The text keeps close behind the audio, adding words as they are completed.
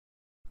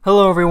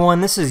Hello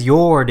everyone, this is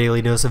your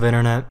daily dose of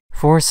internet.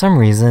 For some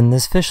reason,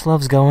 this fish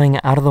loves going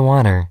out of the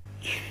water.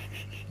 How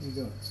you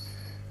doing?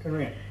 Come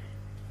here.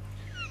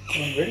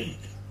 Come on, ready?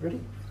 Ready?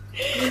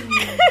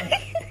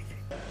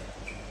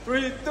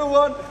 3, 2,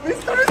 1,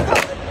 Mr.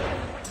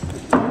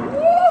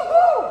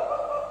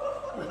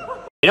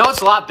 You know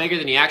what's a lot bigger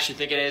than you actually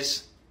think it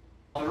is?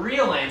 The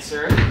real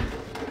answer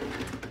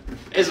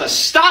is a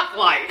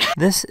stoplight!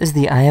 This is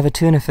the eye of a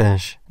tuna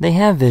fish. They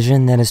have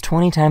vision that is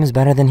 20 times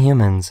better than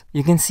humans.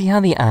 You can see how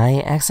the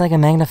eye acts like a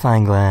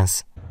magnifying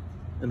glass.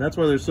 And that's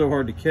why they're so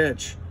hard to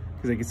catch,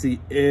 because they can see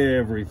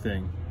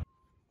everything.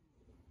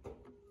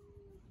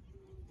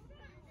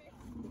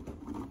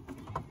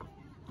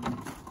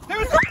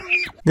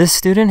 This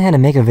student had to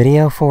make a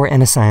video for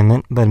an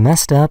assignment, but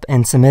messed up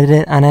and submitted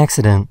it on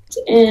accident.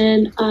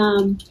 And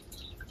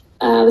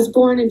I was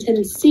born in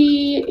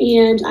Tennessee,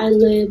 and I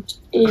lived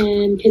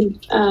in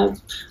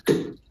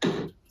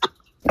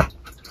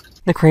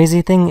The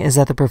crazy thing is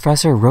that the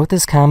professor wrote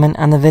this comment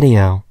on the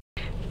video.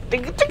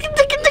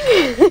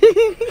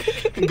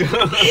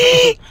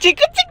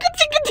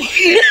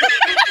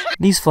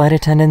 These flight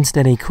attendants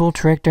did a cool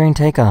trick during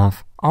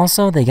takeoff.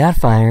 Also, they got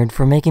fired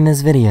for making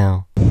this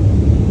video.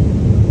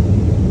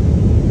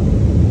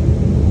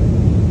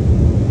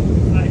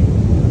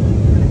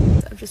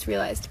 I've just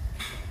realized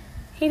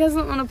he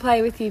doesn't want to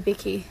play with you,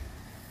 Vicky.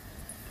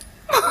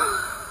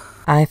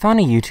 I found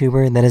a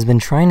YouTuber that has been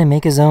trying to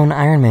make his own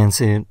Iron Man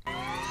suit.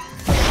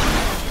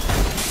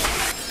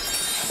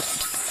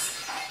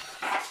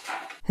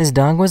 His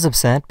dog was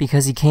upset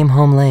because he came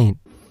home late.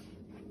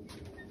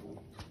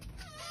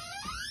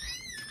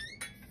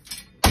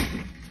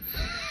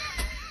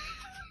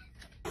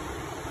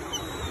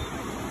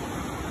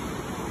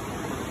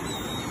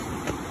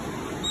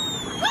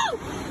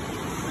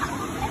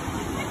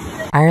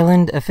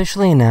 Ireland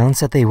officially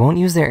announced that they won't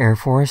use their Air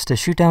Force to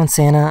shoot down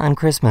Santa on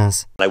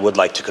Christmas. I would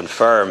like to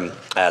confirm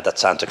that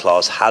Santa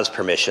Claus has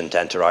permission to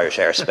enter Irish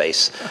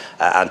airspace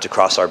and to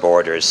cross our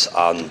borders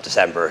on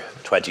December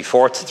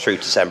 24th through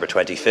December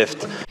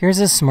 25th. Here's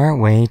a smart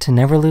way to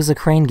never lose a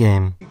crane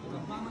game.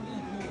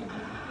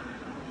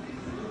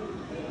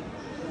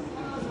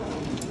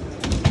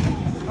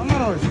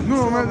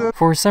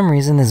 For some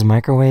reason, this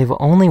microwave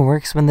only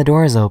works when the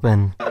door is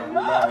open.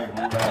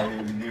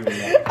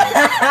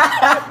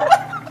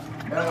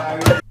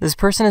 This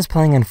person is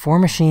playing on 4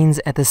 machines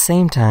at the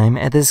same time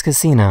at this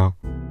casino.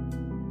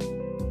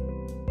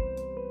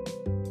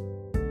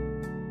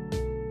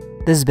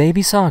 This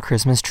baby saw a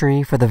Christmas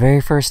tree for the very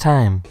first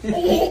time.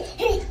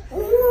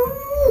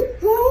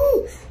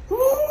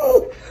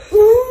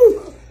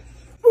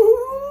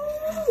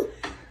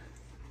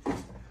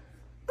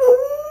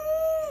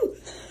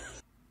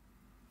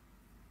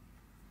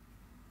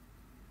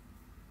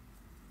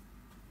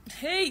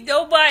 Hey,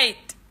 don't bite!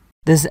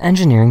 This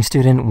engineering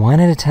student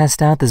wanted to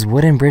test out this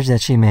wooden bridge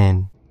that she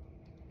made.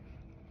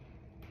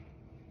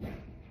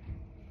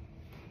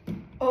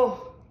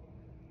 Oh.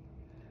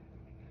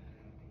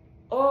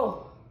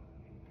 Oh.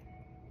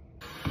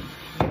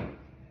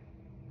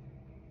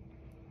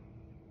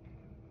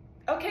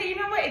 Okay, you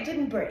know what? It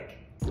didn't break.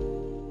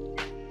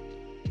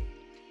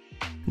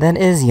 That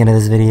is the end of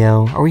this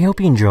video. We hope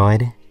you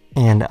enjoyed,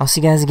 and I'll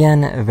see you guys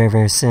again very,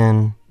 very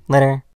soon. Later.